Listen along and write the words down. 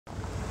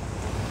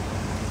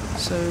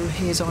So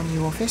here's our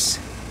new office.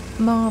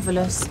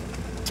 Marvellous.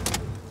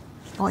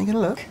 Aren't you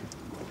going to look?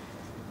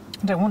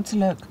 I don't want to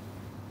look.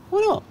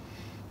 Why not?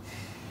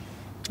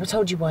 I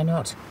told you why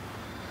not.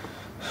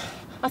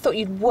 I thought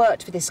you'd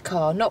worked for this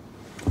car, not...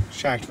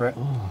 Shagged for it.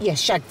 Oh. Yes,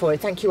 shagged for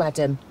it. Thank you,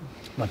 Adam.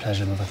 My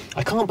pleasure, Mother.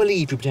 I can't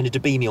believe you pretended to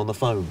be me on the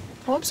phone.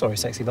 Oh, I'm sorry,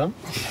 sexy bum.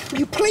 Will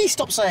you please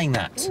stop saying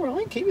that? All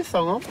right, keep your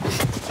thong on.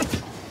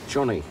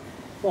 Johnny,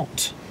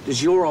 What?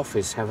 does your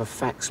office have a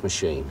fax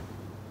machine?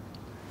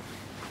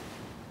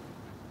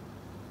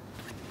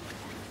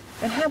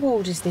 And how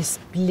old is this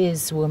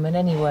Liz woman,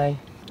 anyway?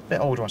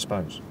 Bit older, I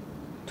suppose.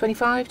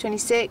 25,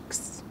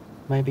 26,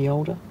 Maybe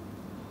older?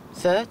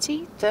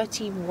 30,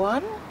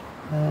 31?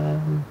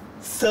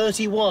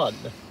 31?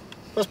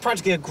 That's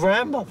practically a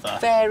grandmother.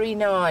 Very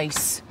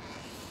nice.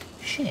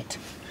 Shit.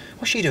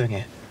 What's she doing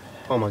here?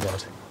 Oh, my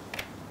God.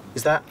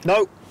 Is that...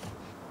 No,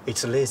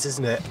 It's Liz,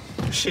 isn't it?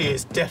 She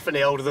is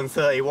definitely older than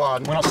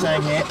 31. we're not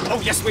staying here.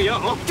 Oh, yes, we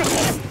are.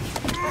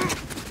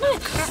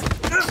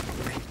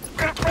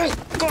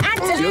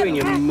 Doing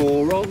you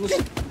morons.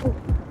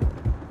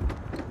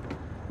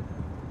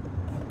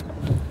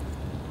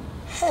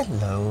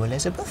 Hello,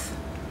 Elizabeth.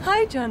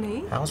 Hi,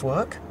 Johnny. How's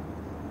work?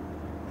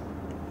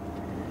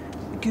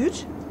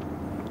 Good.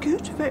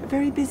 Good.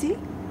 Very busy.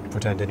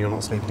 Pretending you're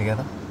not sleeping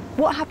together.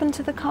 What happened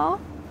to the car?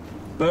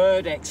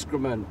 Bird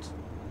excrement.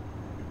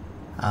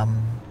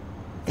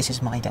 This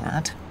is my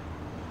dad.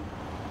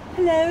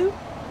 Hello.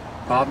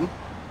 Pardon?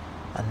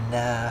 And,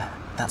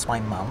 that's my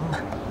mum.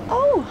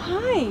 Oh,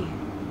 hi.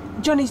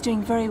 Johnny's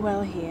doing very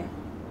well here.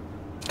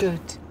 Good.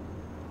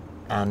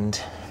 And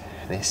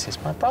this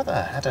is my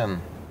brother,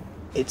 Adam.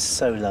 It's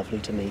so lovely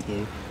to meet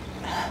you.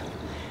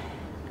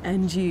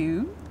 And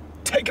you?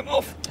 Take them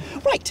off.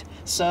 Right,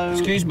 so...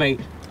 Excuse me.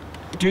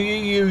 Do you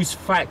use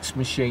fax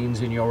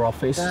machines in your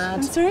office?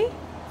 I'm sorry?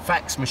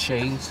 Fax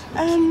machines?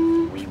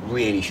 We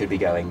really should be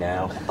going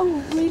now.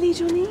 Oh, really,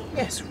 Johnny?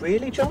 Yes,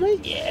 really, Johnny?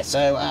 Yeah,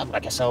 so, I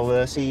guess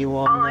I'll see you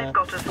on... I've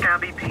got a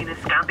scabby penis,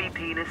 scabby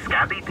penis,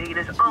 scabby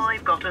penis.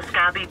 I've got a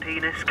scabby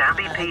penis,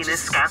 scabby penis,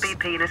 scabby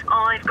penis.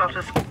 I've got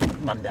a...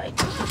 Monday.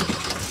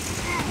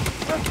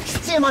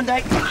 See you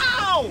Monday.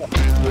 Ow!